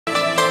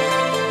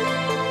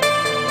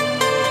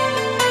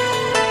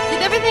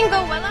everything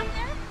go well up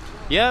there?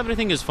 Yeah,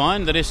 everything is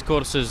fine. The race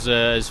course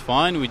is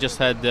fine. We just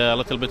had a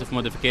little bit of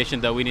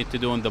modification that we need to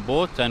do on the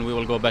boat, and we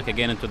will go back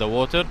again into the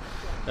water.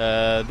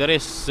 The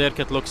race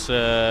circuit looks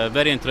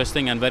very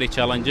interesting and very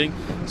challenging,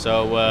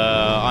 so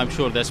I'm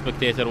sure the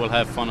spectator will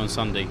have fun on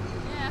Sunday.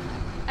 Yeah,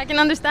 I can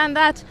understand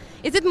that.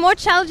 Is it more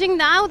challenging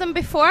now than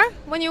before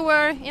when you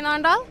were in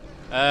Arendal?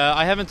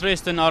 I haven't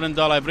raced in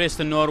Arendal. I've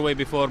raced in Norway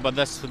before, but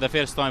that's the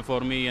first time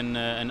for me in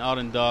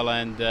Arendal,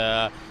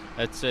 and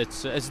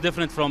it's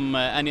different from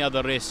any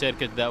other race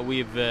circuit that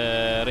we've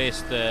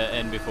raced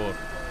in before.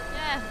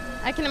 Yeah,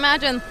 I can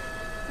imagine.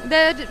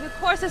 The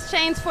course has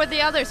changed for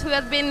the others who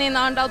have been in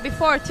Arendal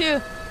before too,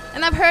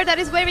 and I've heard that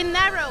it's very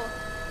narrow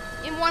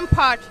in one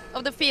part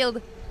of the field.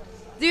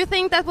 Do you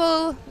think that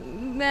will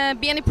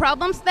be any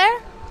problems there?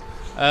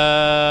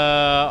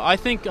 I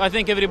think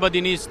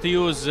everybody needs to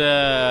use.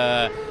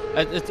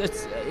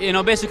 It's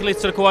basically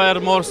it's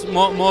required more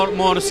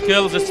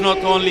skills. It's not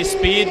only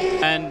speed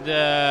and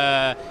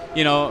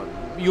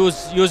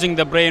using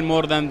the brain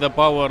more than the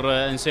power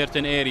in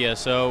certain areas.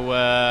 So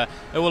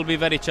it will be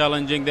very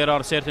challenging. There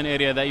are certain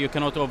areas that you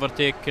cannot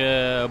overtake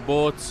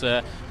boats.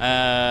 It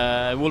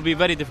will be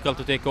very difficult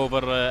to take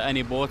over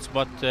any boats,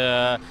 but.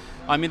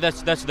 I mean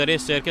that's the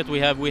race circuit.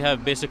 We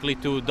have basically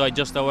to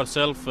digest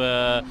ourselves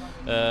to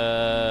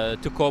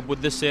cope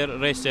with this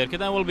race circuit,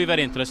 and it will be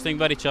very interesting,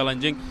 very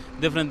challenging,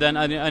 different than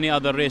any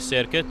other race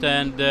circuit,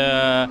 and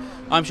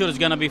I'm sure it's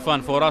going to be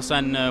fun for us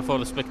and for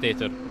the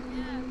spectator. Yeah.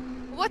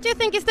 What do you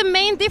think is the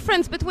main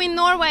difference between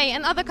Norway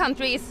and other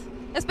countries,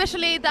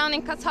 especially down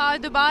in Qatar,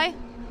 Dubai?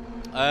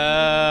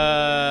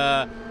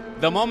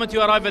 The moment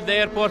you arrive at the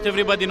airport,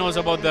 everybody knows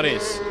about the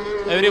race.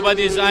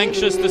 Everybody is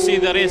anxious to see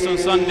the race on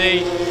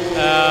Sunday,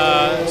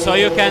 so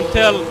you can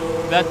tell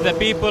that the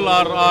people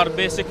are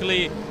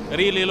basically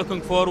really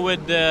looking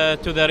forward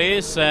to the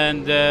race,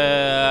 and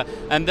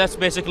that's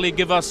basically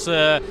give us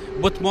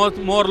put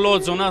more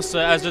loads on us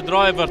as a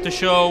driver to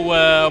show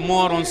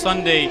more on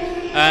Sunday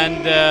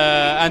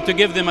and to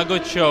give them a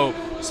good show.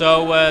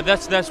 So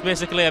that's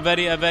basically a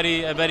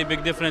very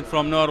big difference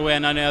from Norway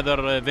and any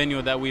other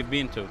venue that we've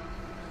been to.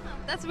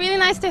 That's really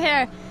nice to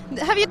hear.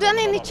 Have you done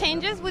any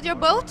changes with your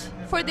boat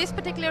for this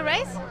particular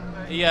race?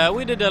 Yeah,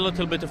 we did a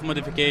little bit of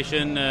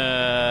modification,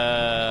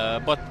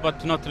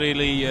 but not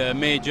really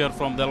major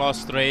from the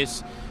last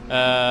race.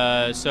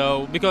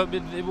 So because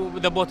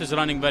the boat is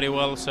running very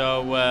well,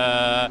 so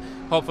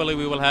hopefully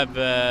we will have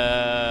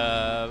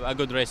a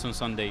good race on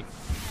Sunday.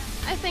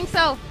 I think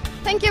so.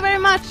 Thank you very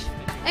much,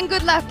 and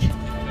good luck.